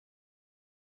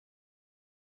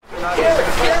He's 302.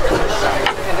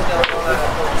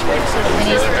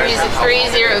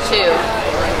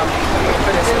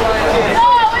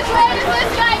 Oh, which way does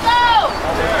this guy go?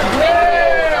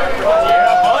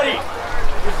 Yeah, buddy.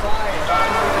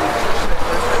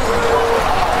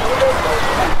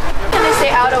 Can they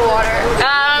stay out of water?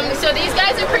 So these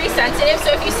guys are pretty sensitive.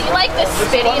 So if you see like the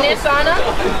spittiness on them,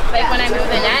 like when I move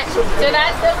the net, so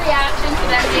that's the reaction to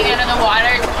them being out of the water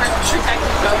to protect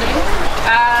the coating.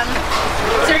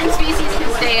 Certain species can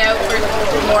stay out for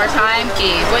more time.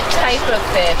 What type of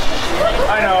fish?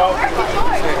 I know.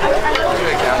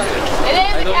 It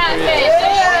is a catfish. So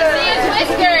you can see his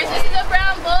whiskers. This is a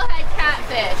brown bullhead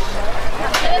catfish.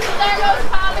 So this is our most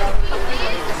common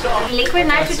species. Liquid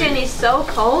nitrogen is so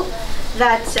cold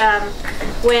that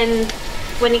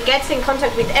when it gets in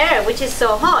contact with air, which is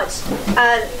so hot,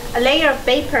 a layer of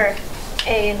vapor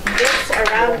builds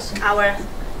around our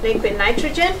liquid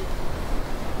nitrogen.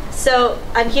 So,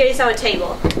 and here is our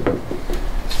table.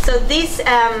 So this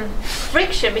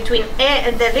friction between air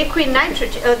and the liquid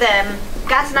nitrogen, or the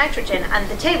gas nitrogen, and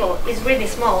the table is really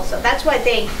small. So that's why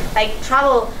they like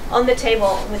travel on the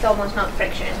table with almost no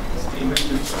friction.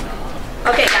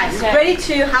 Okay, guys, ready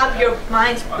to have your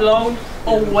minds blown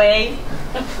away?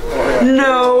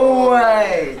 No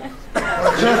way!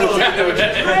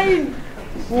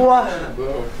 What?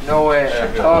 No way.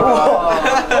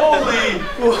 Holy!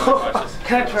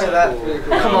 Can I try that?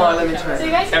 Come on, let me try. So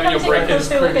you guys can come take a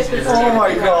closer look at this. Oh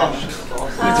my gosh. It's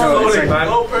floating, man.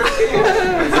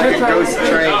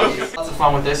 Lots of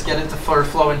fun with this. Get it to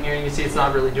flow in here, and you can see it's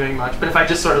not really doing much. But if I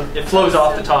just sort of, it flows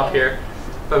off the top here,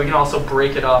 but we can also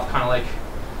break it off kind of like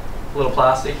a little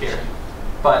plastic here.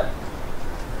 But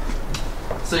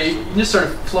so you can just sort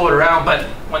of flow it around, but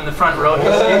when the front row, you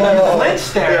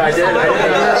flinched there. Yeah, I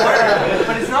did.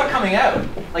 But it's not coming out.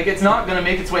 Like it's not going to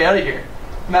make its way out of here,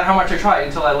 no matter how much I try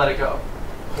until I let it go.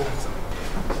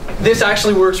 This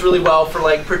actually works really well for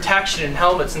like protection and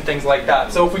helmets and things like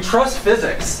that. So if we trust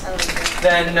physics,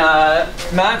 then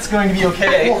Matt's going to be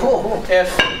okay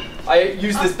if I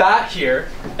use this bat here,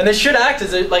 and this should act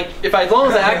as a, like, as long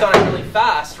as I act on it really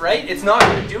fast, right? It's not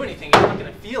going to do anything. It's not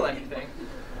going to feel anything.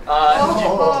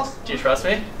 Do you trust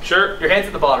me? Sure. Your hand's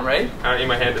at the bottom, right? I don't need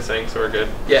my hand to sing, so we're good.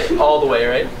 Yeah, all the way,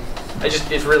 right?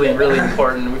 It's really, really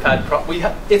important.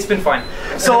 It's been fine.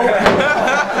 So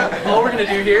all we're gonna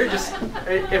do here,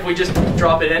 if we just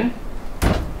drop it in,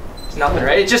 it's nothing,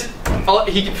 right? It just,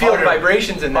 he can feel the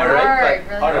vibrations in there, right?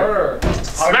 But,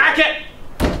 smack it!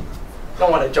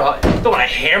 Don't want to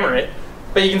hammer it.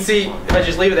 But you can see if I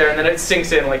just leave it there and then it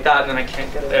sinks in like that, and then I can't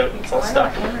get it out and it's all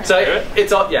stuck. So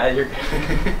it's all, yeah, you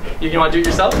want to do it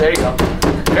yourself? There you go.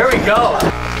 There we go.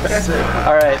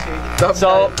 All right.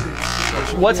 So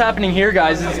what's happening here,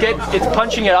 guys, is it's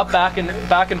punching it up back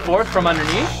and forth from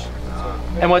underneath.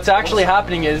 And what's actually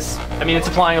happening is, I mean, it's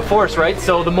applying a force, right?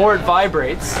 So the more it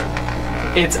vibrates,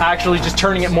 it's actually just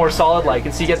turning it more solid-like.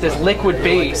 And so you get this liquid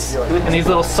base, and these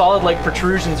little solid-like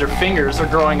protrusions or fingers are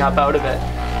growing up out of it.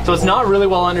 So it's not really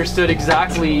well understood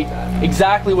exactly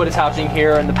what is happening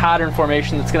here and the pattern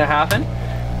formation that's going to happen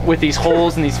with these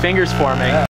holes and these fingers forming.